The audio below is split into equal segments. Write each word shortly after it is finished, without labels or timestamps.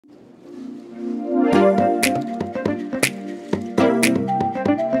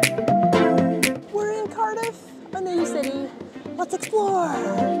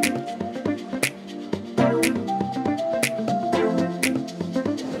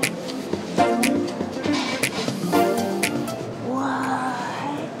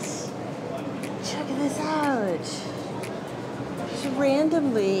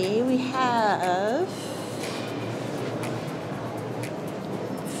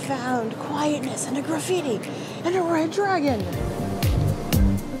found quietness and a graffiti and a red dragon.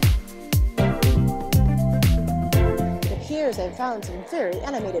 It appears I've found some very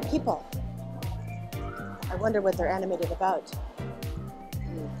animated people. I wonder what they're animated about.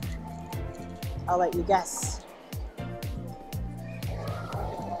 I'll let you guess.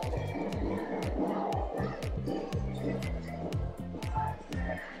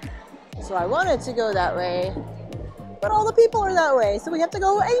 So I wanted to go that way, but all the people are that way, so we have to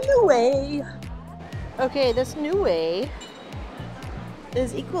go a new way. Okay, this new way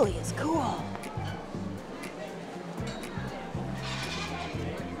is equally as cool.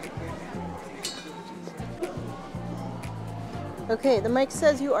 Okay, the mic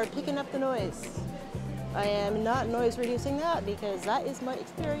says you are picking up the noise. I am not noise reducing that because that is my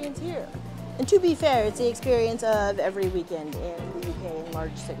experience here. And to be fair, it's the experience of every weekend in the UK in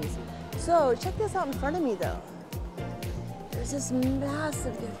large cities. So check this out in front of me though. There's this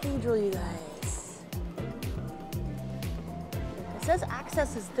massive cathedral, you guys. It says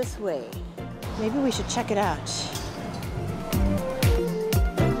access is this way. Maybe we should check it out.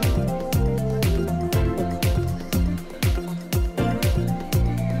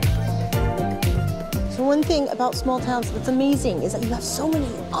 So one thing about small towns that's amazing is that you have so many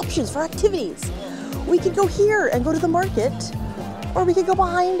options for activities. We could go here and go to the market, or we could go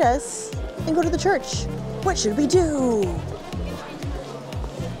behind us and go to the church. What should we do?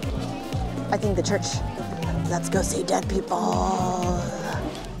 I think the church. Let's go see dead people.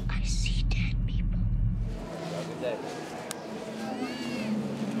 I see dead people.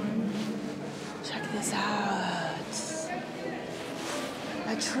 Check this out.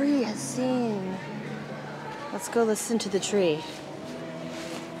 A tree has seen. Let's go listen to the tree.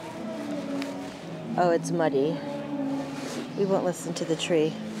 Oh, it's muddy. We won't listen to the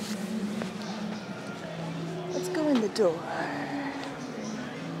tree. Let's go in the door.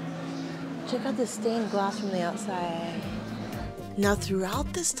 Check out the stained glass from the outside. Now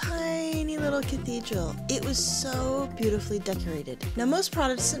throughout this tiny little cathedral, it was so beautifully decorated. Now most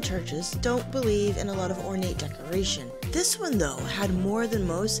Protestant churches don't believe in a lot of ornate decoration. This one though had more than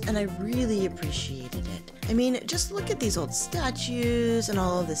most, and I really appreciated it. I mean, just look at these old statues and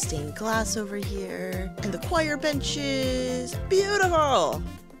all of the stained glass over here, and the choir benches. Beautiful!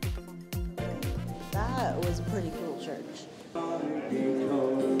 That was a pretty cool church.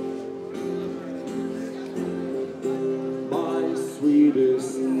 My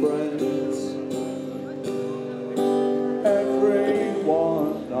sweetest friends,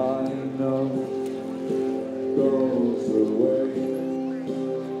 everyone I know goes away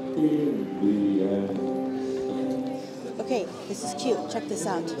in the end. Okay, this is cute. Check this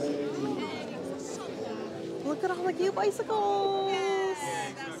out. Look at all the cute bicycles.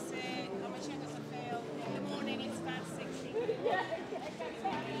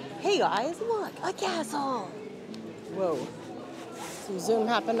 Hey guys, look, a castle. Whoa. Some zoom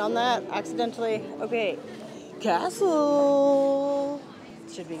happened on that accidentally. Okay, castle.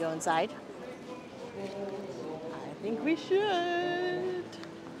 Should we go inside? I think we should.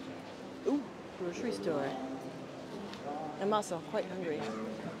 Ooh, grocery store. I'm also quite hungry.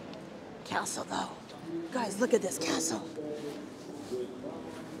 Castle though. Guys, look at this castle.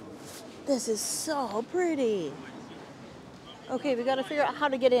 This is so pretty. Okay, we gotta figure out how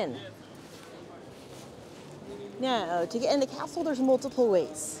to get in. Now, to get in the castle, there's multiple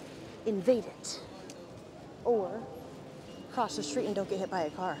ways. Invade it. Or cross the street and don't get hit by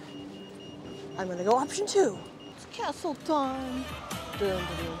a car. I'm gonna go option 2. It's castle time. Dun,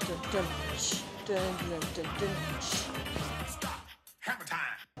 dun, dun, dun, dun, dun, dun, dun, dun.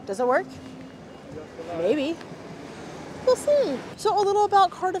 Does it work? Maybe. We'll see. So a little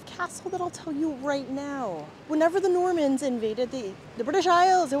about Cardiff Castle that I'll tell you right now. Whenever the Normans invaded the British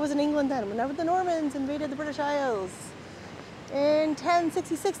Isles, it was in England then. Whenever the Normans invaded the British Isles in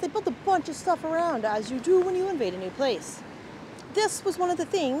 1066, they built a bunch of stuff around, as you do when you invade a new place. This was one of the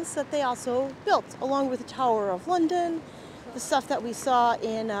things that they also built, along with the Tower of London, the stuff that we saw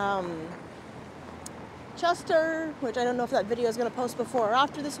in Chester, which I don't know if that video is going to post before or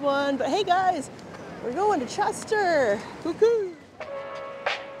after this one, but hey guys, we're going to Chester. Cuckoo.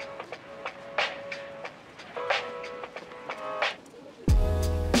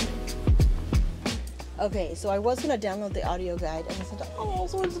 Okay, so I was going to download the audio guide and listen to all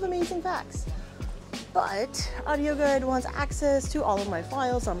sorts of amazing facts. But audio guide wants access to all of my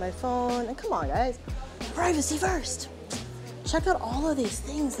files on my phone. And come on, guys, privacy first. Check out all of these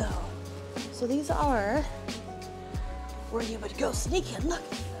things, though. So these are where you would go sneak in. Look,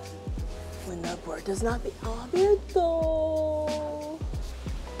 when the puerta is not abierto.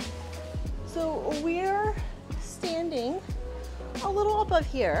 So we're standing a a little above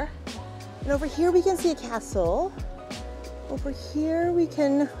here. And over here we can see a castle. Over here we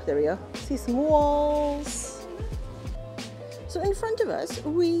can, there we go, see some walls. So in front of us,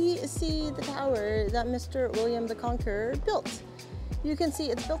 we see the tower that Mr. William the Conqueror built. You can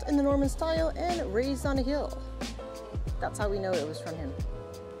see it's built in the Norman style and raised on a hill. That's how we know it was from him.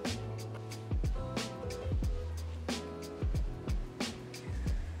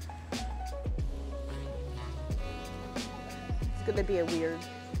 It's gonna be a weird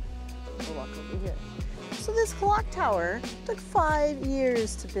walk over here. So this clock tower took 5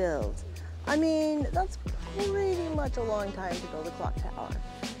 years to build. I mean, that's pretty much a long time to build a clock tower.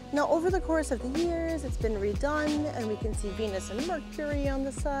 Now, over the course of the years, it's been redone, and we can see Venus and Mercury on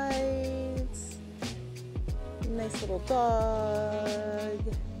the sides. Nice little dog.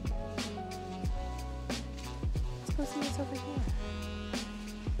 Let's go see what's over here.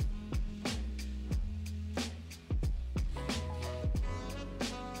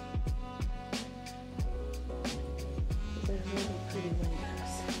 These are really pretty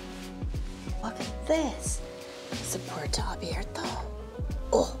windows. Look at this. It's a Puerto Abierto.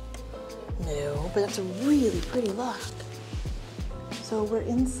 Oh, no, but that's a really pretty lock. So we're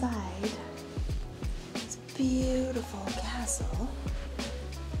inside this beautiful castle.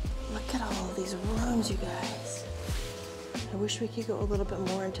 Look at all of these rooms, you guys. I wish we could go a little bit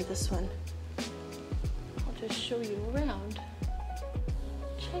more into this one. I'll just show you around.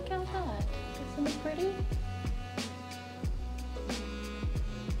 Check out that. Isn't it pretty?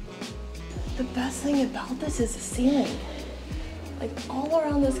 The best thing about this is the ceiling. Like all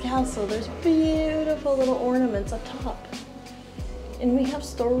around this castle, there's beautiful little ornaments up top. And we have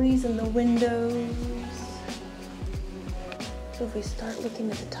stories in the windows. So if we start looking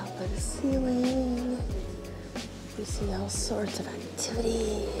at the top of the ceiling, we see all sorts of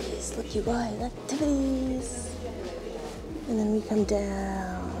activities. Look, you guys, activities. And then we come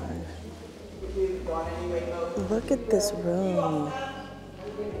down. Look at this room.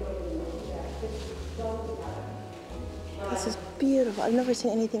 This is beautiful. I've never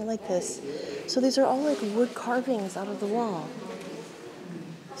seen anything like this. So these are all like wood carvings out of the wall.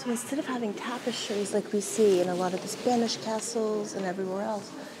 So instead of having tapestries like we see in a lot of the Spanish castles and everywhere else,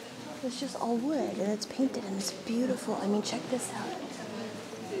 it's just all wood and it's painted and it's beautiful. I mean, check this out.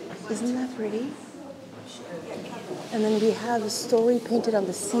 Isn't that pretty? And then we have a story painted on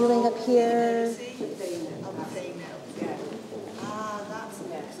the ceiling up here.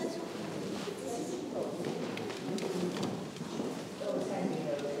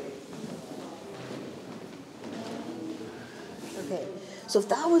 Okay, so if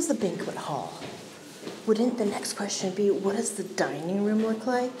that was the banquet hall, wouldn't the next question be, what does the dining room look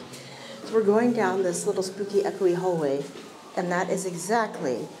like? So we're going down this little spooky, echoey hallway, and that is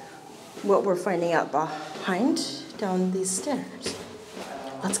exactly what we're finding out behind down these stairs.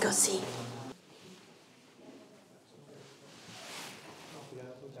 Let's go see.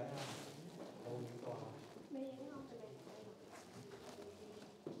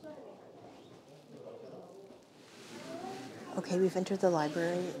 Okay, we've entered the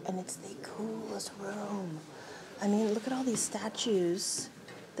library, and it's the coolest room. I mean, look at all these statues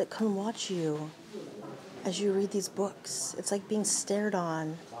that come watch you as you read these books. It's like being stared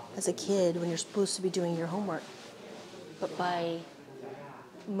on as a kid when you're supposed to be doing your homework, but by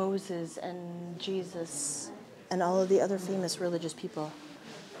Moses and Jesus and all of the other famous religious people.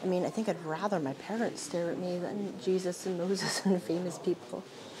 I mean, I think I'd rather my parents stare at me than Jesus and Moses and famous people.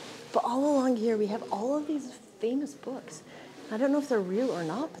 But all along here, we have all of these famous books. I don't know if they're real or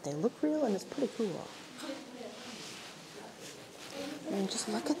not, but they look real and it's pretty cool. I mean, just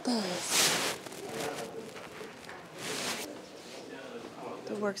look at this.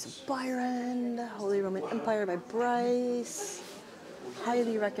 The works of Byron, the Holy Roman Empire by Bryce.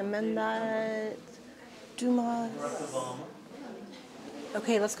 Highly recommend that. Dumas.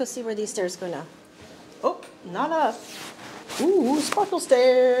 Okay, let's go see where these stairs go now. Oh, not up. Ooh, sparkle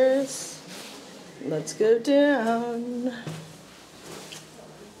stairs. Let's go down.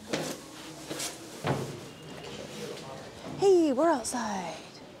 Hey, we're outside.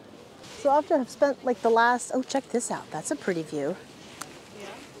 So after I've spent like the last, oh, check this out. That's a pretty view.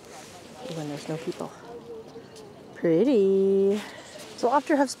 When there's no people. Pretty. So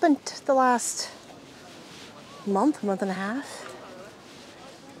after I've spent the last month and a half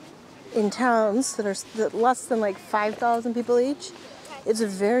in towns that are less than like 5,000 people each, it's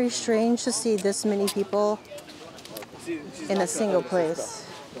very strange to see this many people in a single place.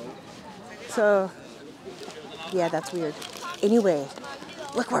 So, yeah, that's weird. Anyway,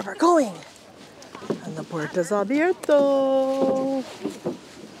 look where we're going. And the Puerto's Abierto.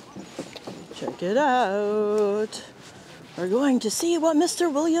 Check it out. We're going to see what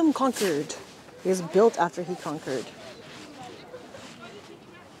Mr. William conquered. He was built after he conquered.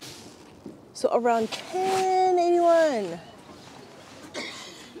 So around 1081,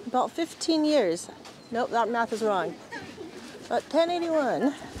 about 15 years. Nope, that math is wrong. About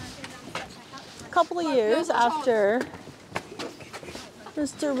 1081, a couple of years after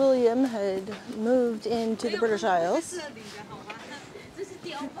Mr. William had moved into the British Isles,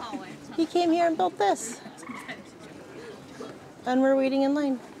 he came here and built this. And we're waiting in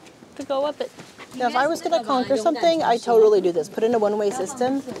line to go up it. Now, if I was going to conquer something, I'd totally do this. Put in a one-way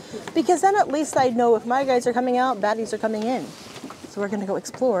system. Because then at least I'd know if my guys are coming out, baddies are coming in. So we're going to go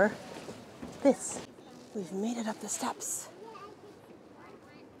explore this. We've made it up the steps.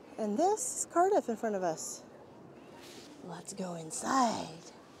 And this is Cardiff in front of us. Let's go inside.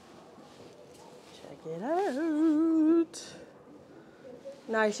 Check it out.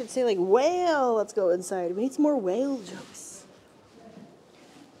 Now I should say like whale. Let's go inside. We need some more whale jokes.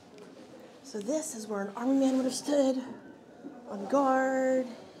 So this is where an army man would have stood on guard.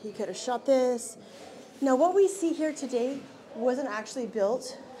 He could have shot this. Now what we see here today wasn't actually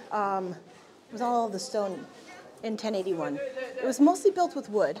built. It was all of the stone in 1081. It was mostly built with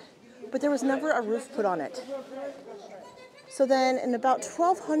wood, but there was never a roof put on it. So then in about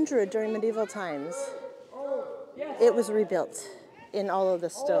 1200 during medieval times, it was rebuilt in all of the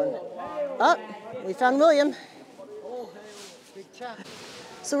stone. Oh, we found William.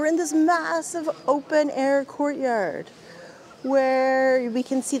 So we're in this massive open air courtyard where we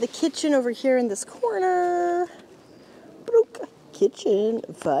can see the kitchen over here in this corner. Kitchen,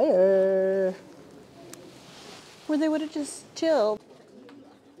 fire. Where they would have just chilled.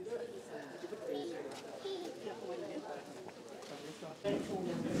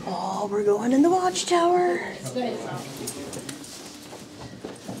 Oh, we're going in the watchtower.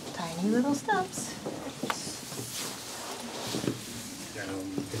 Tiny little steps.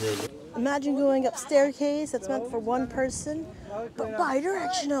 Imagine going up staircase that's meant for one person, but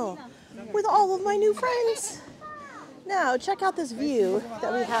bi-directional, with all of my new friends. Now, check out this view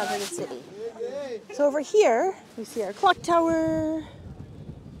that we have of the city. So over here, we see our clock tower,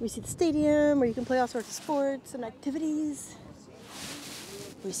 we see the stadium where you can play all sorts of sports and activities.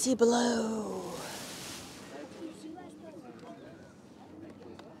 We see below.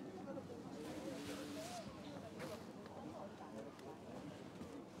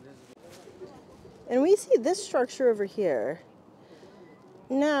 And we see this structure over here.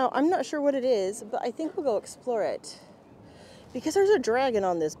 Now, I'm not sure what it is, but I think we'll go explore it. Because there's a dragon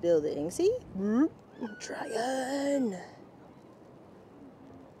on this building. See? Dragon!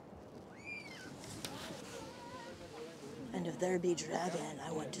 And if there be dragon,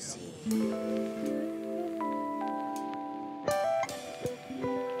 I want to see.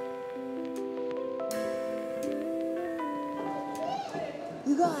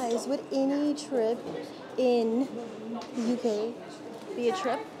 You guys, would any trip in the UK be a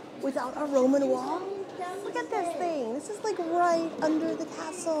trip without a Roman wall? Look at this thing. This is like right under the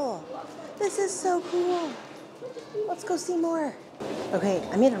castle. This is so cool. Let's go see more. Okay,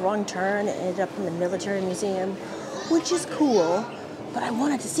 I made a wrong turn and ended up in the military museum, which is cool, but I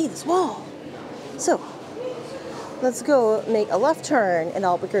wanted to see this wall. So, let's go make a left turn in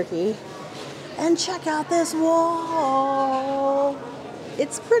Albuquerque and check out this wall.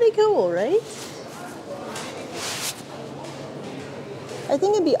 It's pretty cool, right? I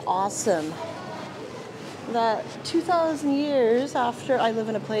think it'd be awesome that 2,000 years after I live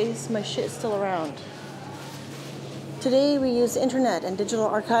in a place, my shit's still around. Today we use the internet and digital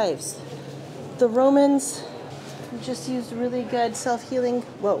archives. The Romans just used really good self-healing,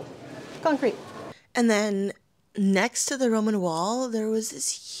 concrete. And then next to the Roman wall, there was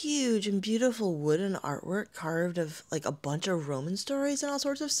this huge and beautiful wooden artwork carved of like a bunch of Roman stories and all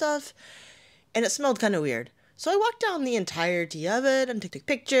sorts of stuff. And it smelled kind of weird. So I walked down the entirety of it and took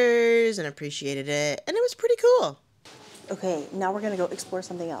pictures and appreciated it. And it was pretty cool. Okay, now we're gonna go explore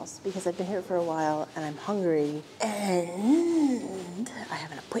something else because I've been here for a while and I'm hungry. And I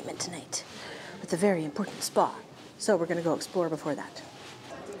have an appointment tonight with a very important spa. So we're gonna go explore before that.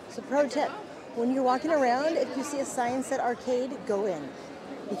 So pro tip, when you're walking around, if you see a sign said arcade, go in.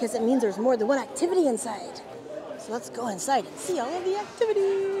 Because it means there's more than one activity inside. So let's go inside and see all of the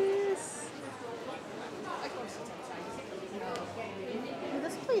activities. Oh,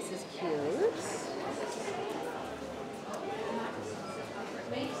 this place is cute.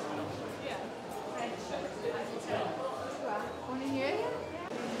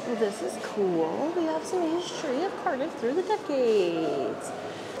 Well, this is cool. We have some history of Cardiff through the decades.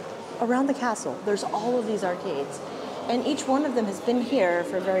 Around the castle, there's all of these arcades, and each one of them has been here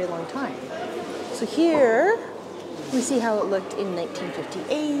for a very long time. So here We see how it looked in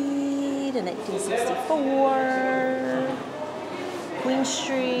 1958 and 1964. Queen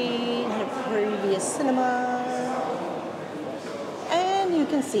Street had a previous cinema. And you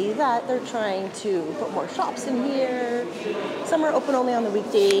can see that they're trying to put more shops in here. Some are open only on the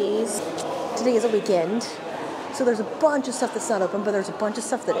weekdays. Today is a weekend. So there's a bunch of stuff that's not open, but there's a bunch of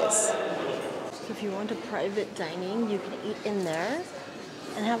stuff that is. So if you want a private dining, you can eat in there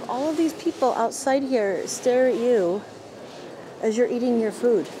and have all of these people outside here stare at you as you're eating your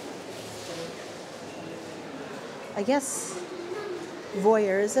food. I guess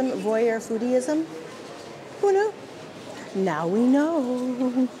voyeurism, voyeur foodieism. Who knew? Now we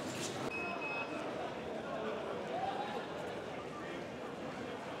know.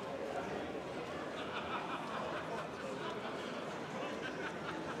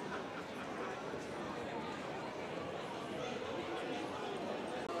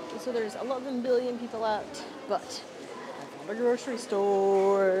 So there's 11 billion people out, but I found a grocery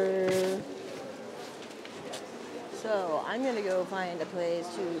store. So I'm gonna go find a place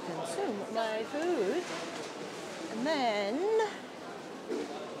to consume my food. And then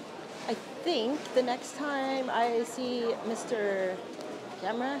I think the next time I see Mr.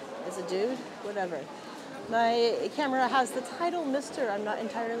 Camera is a dude, whatever. My camera has the title Mr. I'm not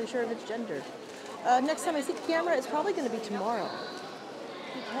entirely sure if it's gendered. Next time I see the camera, it's probably gonna be tomorrow.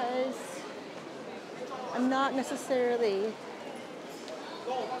 Because I'm not necessarily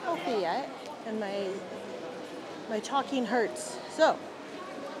healthy yet, and my talking hurts. So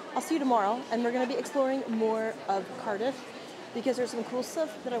I'll see you tomorrow, and we're going to be exploring more of Cardiff because there's some cool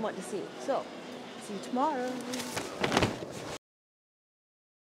stuff that I want to see. So see you tomorrow.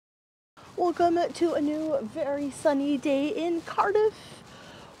 Welcome to a new very sunny day in Cardiff.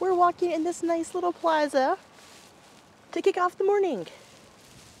 We're walking in this nice little plaza to kick off the morning.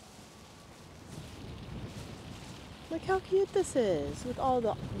 Look how cute this is with all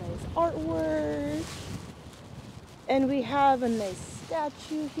the nice artwork. And we have a nice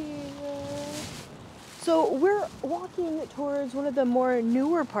statue here. So we're walking towards one of the more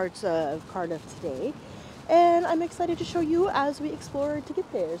newer parts of Cardiff today. And I'm excited to show you as we explore to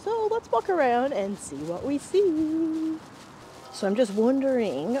get there. So let's walk around and see what we see. So I'm just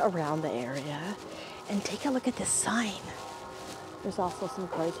wandering around the area and take a look at this sign. There's also some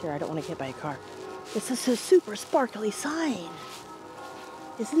cars here. I don't want to get by a car. This is a super sparkly sign.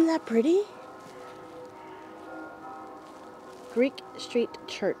 Isn't that pretty? Greek Street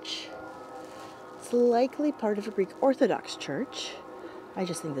Church. It's likely part of a Greek Orthodox church. I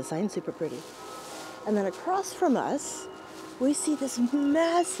just think the sign's super pretty. And then across from us, we see this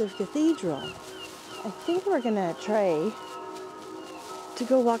massive cathedral. I think we're gonna try to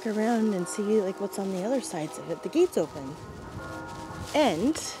go walk around and see like what's on the other sides of it. The gate's open.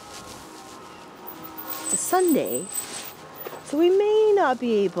 And it's a Sunday, so we may not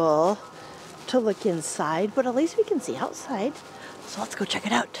be able to look inside, but at least we can see outside. So let's go check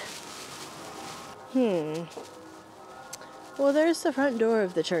it out. Well, there's the front door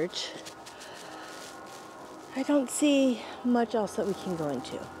of the church. I don't see much else that we can go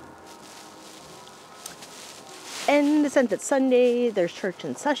into. And in the sense that Sunday, there's church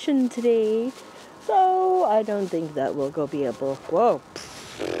in session today, so I don't think that we'll be able,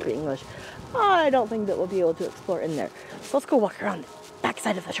 English. I don't think that we'll be able to explore in there. So let's go walk around the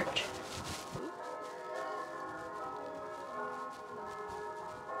backside of the church.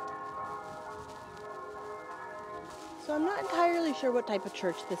 So I'm not entirely sure what type of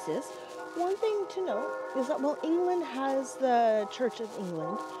church this is. One thing to note is that while England has the Church of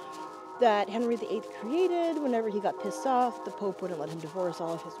England that Henry VIII created, whenever he got pissed off, the Pope wouldn't let him divorce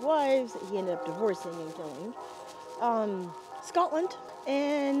all of his wives that he ended up divorcing and killing. Scotland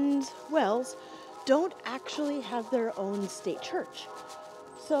and Wales don't actually have their own state church.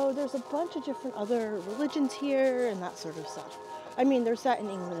 So there's a bunch of different other religions here and that sort of stuff. I mean, there's that in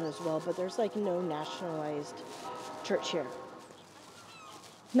England as well, but there's like no nationalized church here.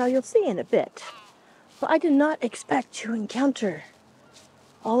 Now you'll see in a bit, but I did not expect to encounter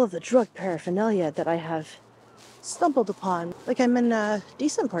all of the drug paraphernalia that I have stumbled upon. Like, I'm in a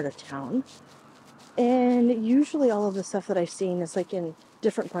decent part of town, and usually all of the stuff that I've seen is like in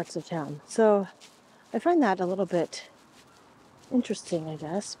different parts of town. So I find that a little bit interesting, I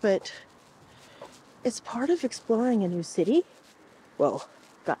guess, but it's part of exploring a new city. Whoa,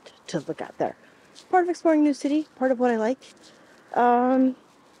 got to look at there. Part of exploring a new city, part of what I like.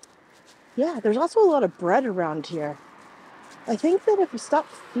 Yeah, there's also a lot of bread around here. I think that if we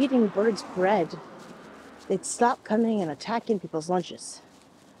stopped feeding birds bread, they'd stop coming and attacking people's lunches.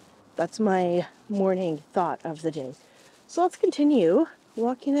 That's my morning thought of the day. So let's continue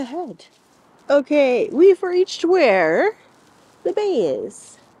walking ahead. Okay, we've reached where the bay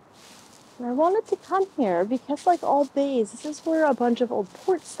is. And I wanted to come here because, like all bays, this is where a bunch of old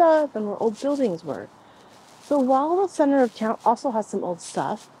port stuff and where old buildings were. So while the center of town also has some old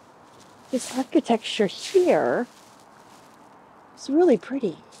stuff, this architecture here is really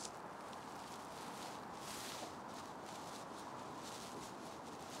pretty.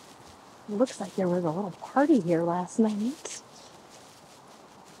 It looks like there was a little party here last night.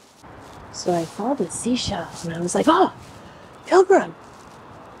 So I saw the seashells and I was like, oh, Pilgrim!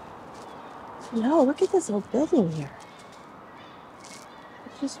 No, look at this old building here.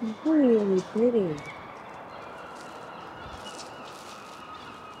 It's just really pretty.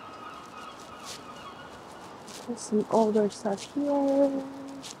 There's some older stuff here.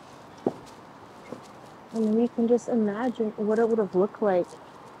 And we can just imagine what it would have looked like,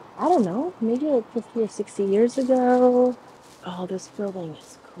 I don't know, maybe like 50 or 60 years ago. Oh, this building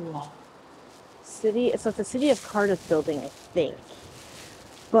is cool. So it's the City of Cardiff building, I think.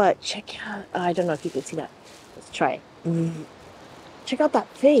 But check out, I don't know if you can see that. Let's try it. Check out that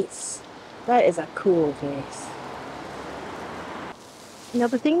face. That is a cool face. Now,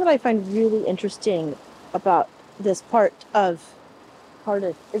 the thing that I find really interesting about this part of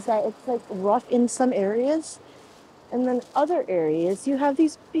Cardiff is that it's like rough in some areas, and then other areas you have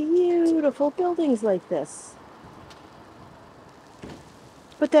these beautiful buildings like this.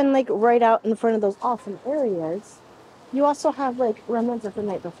 But then, like right out in front of those awesome areas, you also have like remnants of the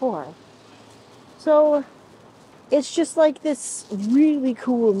night before. So it's just like this really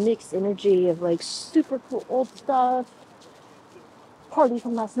cool mixed energy of like super cool old stuff, party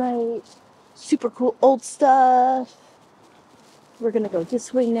from last night, super cool old stuff. We're gonna go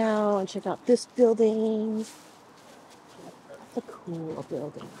this way now and check out this building. That's a cool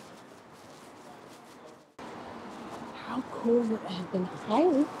building. How cool would it have been? Hi,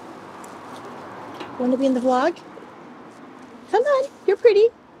 want to be in the vlog? Come on, you're pretty.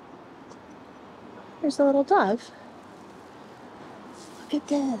 There's a little dove. Look at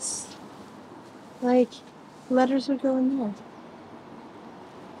this. Like, letters would go in there.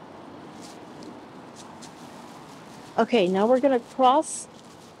 Okay, now we're gonna cross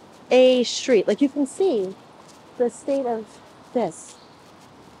a street. Like you can see the state of this,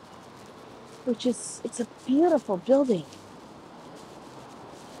 which is, it's a beautiful building.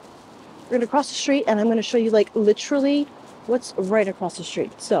 We're gonna cross the street and I'm gonna show you like literally what's right across the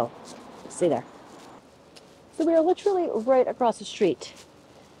street. So, stay there. So we are literally right across the street.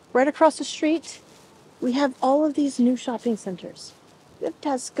 Right across the street, we have all of these new shopping centers. We have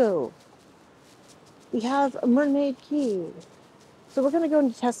Tesco. We have Mermaid Key. So we're gonna go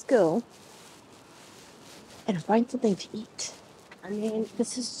into Tesco and find something to eat. I mean,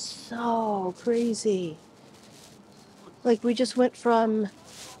 this is so crazy. Like, we just went from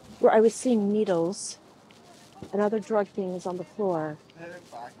where I was seeing needles and other drug things on the floor.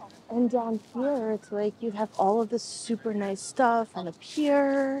 And down here, it's like you have all of this super nice stuff on a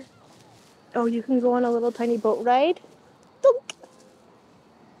pier. Oh, you can go on a little tiny boat ride. Dunk.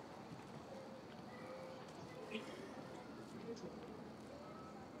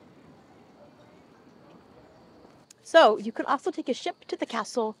 So you can also take a ship to the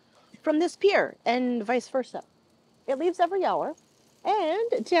castle from this pier and vice versa. It leaves every hour.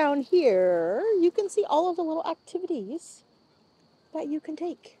 And down here, you can see all of the little activities that you can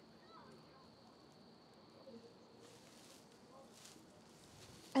take.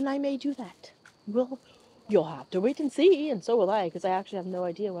 And I may do that. You'll have to wait and see, and so will I, because I actually have no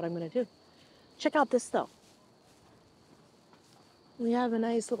idea what I'm going to do. Check out this, though. We have a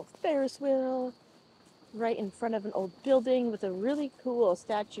nice little Ferris wheel right in front of an old building with a really cool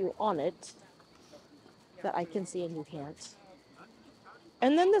statue on it that I can see and you can't.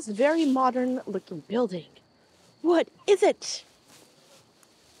 And then this very modern looking building. What is it?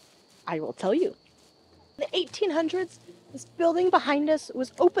 I will tell you. In the 1800s, this building behind us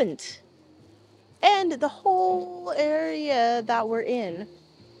was opened. And the whole area that we're in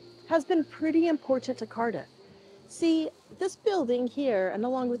has been pretty important to Cardiff. See, this building here, and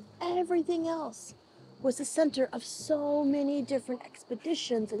along with everything else, was the center of so many different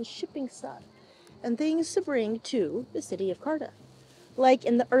expeditions and shipping stuff and things to bring to the city of Cardiff. Like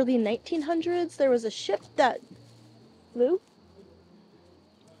in the early 1900s, there was a ship that flew.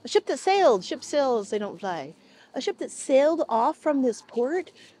 A ship that sailed. Ship sails, they don't fly. A ship that sailed off from this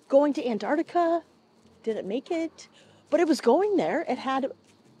port going to Antarctica. Didn't make it, but it was going there. It had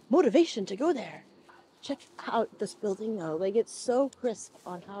motivation to go there. Check out this building though. Like, it's so crisp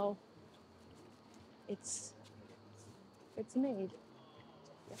on how it's made.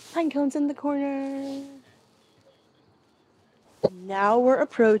 Pine cones in the corner. Now we're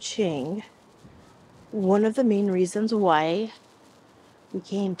approaching One of the main reasons why we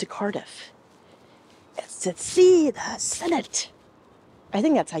came to Cardiff is to see the Senedd. I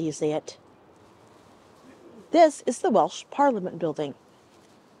think that's how you say it. This is the Welsh Parliament building.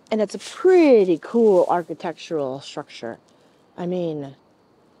 And it's a pretty cool architectural structure. I mean,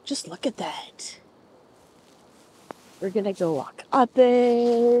 just look at that. We're gonna go walk up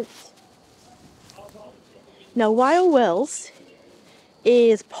it. Now, while Wales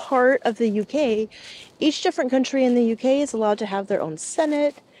is part of the UK, each different country in the UK is allowed to have their own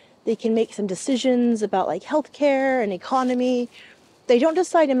Senate. They can make some decisions about like healthcare and economy. They don't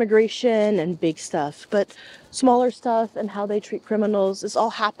decide immigration and big stuff, but smaller stuff and how they treat criminals is all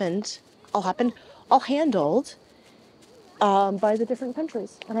handled by the different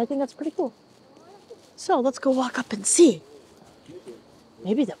countries. And I think that's pretty cool. So let's go walk up and see.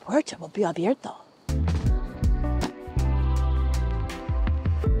 Maybe the puerta will be abierto.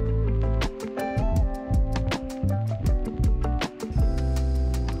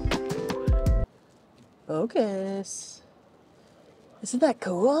 Focus. Isn't that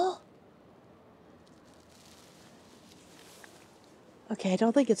cool? Okay, I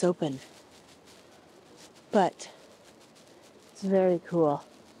don't think it's open, but it's very cool.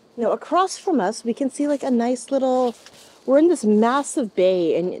 Now, across from us, we can see like a nice little, we're in this massive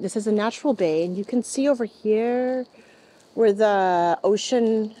bay, and this is a natural bay, and you can see over here where the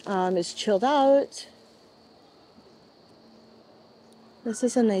ocean is chilled out. This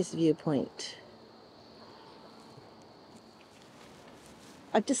is a nice viewpoint.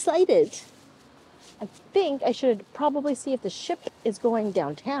 I've decided, I think I should probably see if the ship is going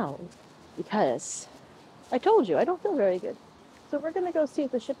downtown, because I told you, I don't feel very good. So we're gonna go see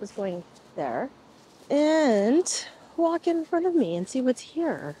if the ship is going there and walk in front of me and see what's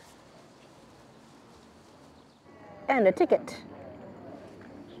here. And a ticket.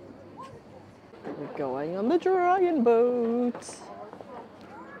 We're going on the dragon boat.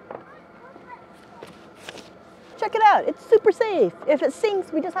 Check it out, it's super safe. If it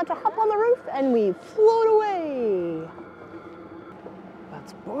sinks, we just have to hop on the roof and we float away.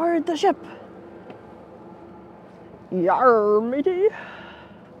 Let's board the ship. Yarr, matey.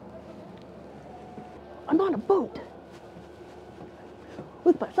 I'm on a boat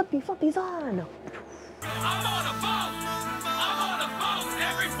with my flippy floppies on. I'm on a boat. I'm on a boat.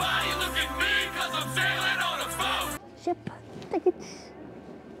 Everybody look at me because I'm sailing on a boat. Ship tickets.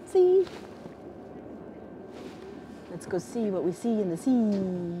 See? Let's go see what we see in the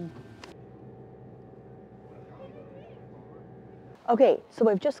sea. Okay, so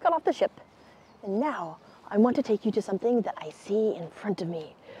I've just got off the ship, and now I want to take you to something that I see in front of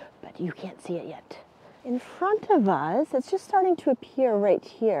me, but you can't see it yet. In front of us, it's just starting to appear right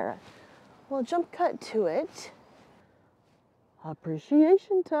here. We'll jump cut to it.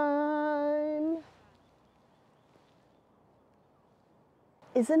 Appreciation time.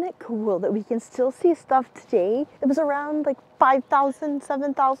 Isn't it cool that we can still see stuff today that was around like 5,000,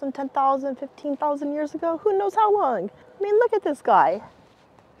 7,000, 10,000, 15,000 years ago? Who knows how long? I mean, look at this guy.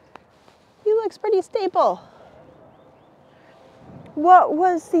 He looks pretty stable. What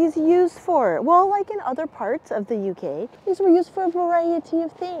was these used for? Well, like in other parts of the UK, these were used for a variety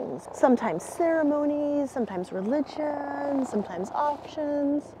of things. Sometimes ceremonies, sometimes religion, sometimes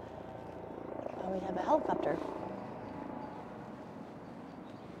auctions. And we have a helicopter.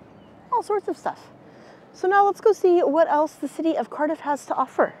 All sorts of stuff. So now let's go see what else the city of Cardiff has to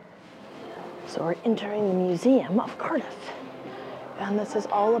offer. So we're entering the Museum of Cardiff. And this is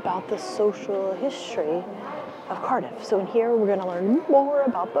all about the social history of Cardiff. So in here we're gonna learn more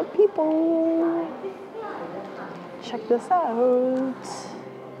about the people. Check this out.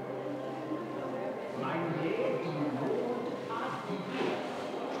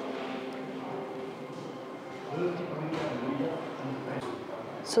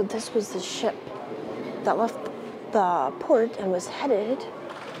 So this was the ship that left the port and was headed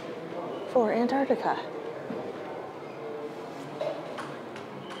for Antarctica.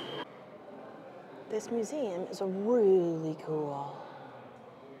 This museum is really cool.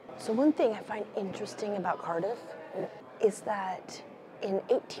 So one thing I find interesting about Cardiff is that in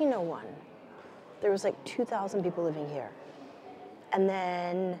 1801, there was like 2,000 people living here. And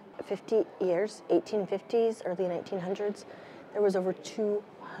then 50 years, 1850s, early 1900s, there was over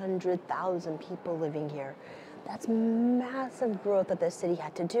 200,000 people living here. That's massive growth that this city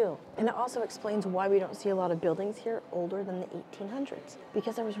had to do. And it also explains why we don't see a lot of buildings here older than the 1800s,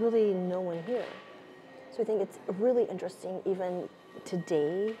 because there was really no one here. So I think it's really interesting even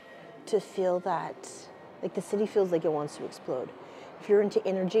today to feel that, like, the city feels like it wants to explode. If you're into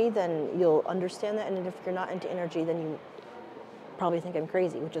energy, then you'll understand that, and if you're not into energy, then you probably think I'm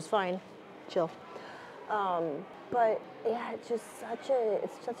crazy, which is fine, chill. But yeah, it's just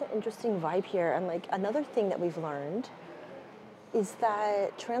it's such an interesting vibe here. And like another thing that we've learned is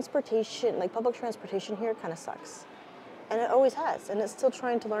that transportation, like public transportation here kind of sucks. And it always has. And it's still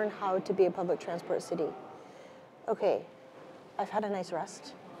trying to learn how to be a public transport city. Okay, I've had a nice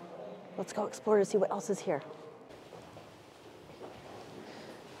rest. Let's go explore to see what else is here.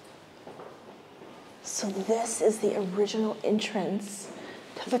 So this is the original entrance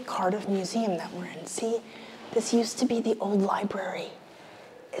to the Cardiff Museum that we're in. See, this used to be the old library.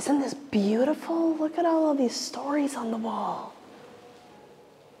 Isn't this beautiful? Look at all of these stories on the wall.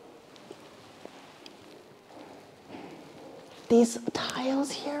 These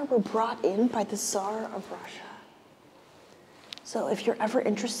tiles here were brought in by the Tsar of Russia. So if you're ever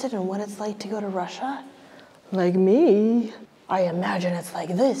interested in what it's like to go to Russia, like me, I imagine it's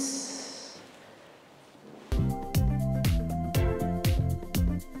like this.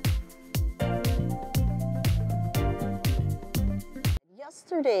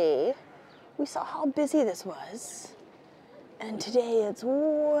 Yesterday, we saw how busy this was, and today it's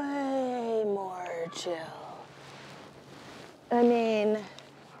way more chill. I mean,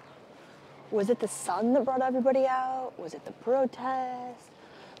 was it the sun that brought everybody out? Was it the protest?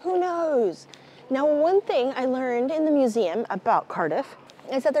 Who knows? Now, one thing I learned in the museum about Cardiff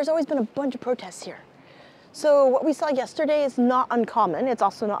is that there's always been a bunch of protests here. So what we saw yesterday is not uncommon. It's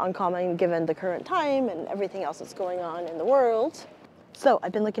also not uncommon given the current time and everything else that's going on in the world. So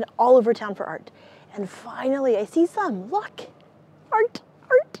I've been looking all over town for art, and finally I see some. Look, art,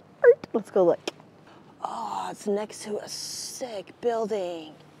 art, art. Let's go look. Oh, it's next to a sick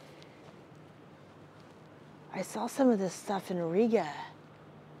building. I saw some of this stuff in Riga.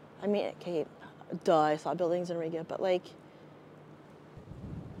 I mean, okay, duh, I saw buildings in Riga, but like,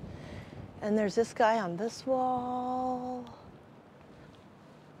 and there's this guy on this wall.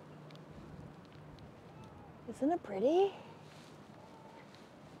 Isn't it pretty?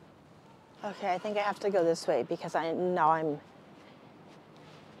 Okay, I think I have to go this way because now I'm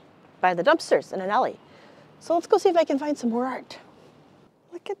by the dumpsters in an alley. So let's go see if I can find some more art.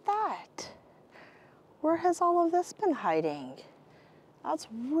 Look at that. Where has all of this been hiding? That's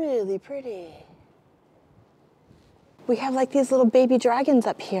really pretty. We have like these little baby dragons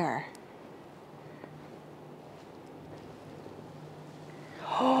up here.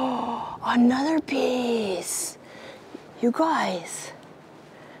 Oh, another piece. You guys.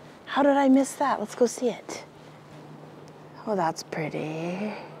 How did I miss that? Let's go see it. Oh, that's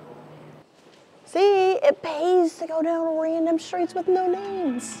pretty. See, it pays to go down random streets with no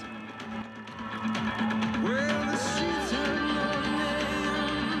names.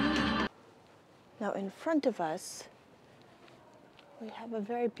 Now in front of us, we have a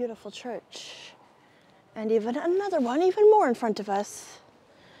very beautiful church. And even another one, even more in front of us.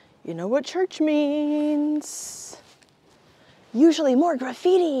 You know what church means. Usually more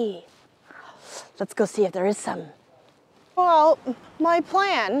graffiti. Let's go see if there is some. Well, my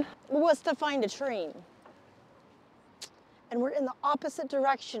plan was to find a train. And we're in the opposite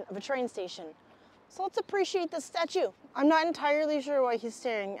direction of a train station. So let's appreciate this statue. I'm not entirely sure why he's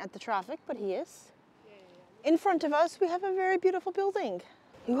staring at the traffic, but he is. In front of us, we have a very beautiful building.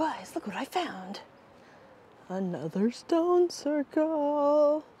 You guys, look what I found. Another stone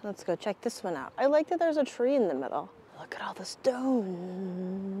circle. Let's go check this one out. I like that there's a tree in the middle. Look at all the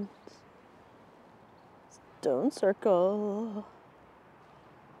stones. Stone circle.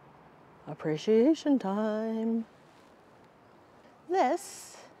 Appreciation time.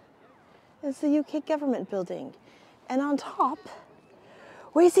 This is the UK government building. And on top,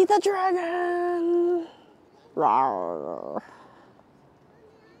 we see the dragon. Rawr.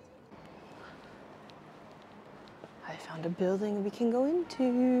 I found a building we can go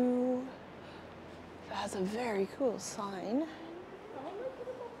into. It has a very cool sign.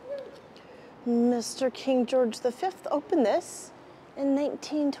 Mr. King George V opened this in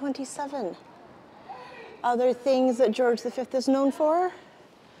 1927. Other things that George V is known for?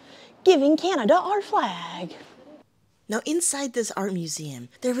 Giving Canada our flag. Now inside this art museum,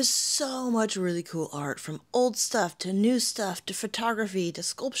 there was so much really cool art, from old stuff to new stuff to photography to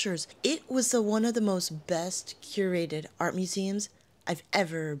sculptures. It was one of the most best curated art museums I've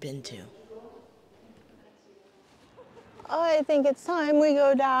ever been to. I think it's time we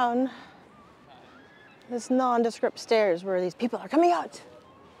go down this nondescript stairs where these people are coming out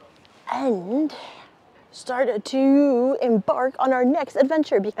and started to embark on our next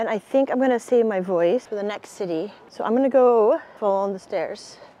adventure. And I think I'm gonna save my voice for the next city. So I'm gonna go follow the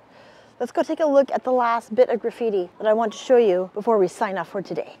stairs. Let's go take a look at the last bit of graffiti that I want to show you before we sign off for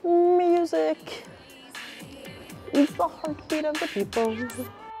today. Music is the heartbeat of the people.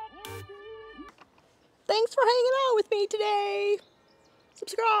 Thanks for hanging out with me today.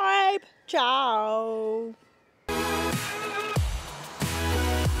 Subscribe. Ciao.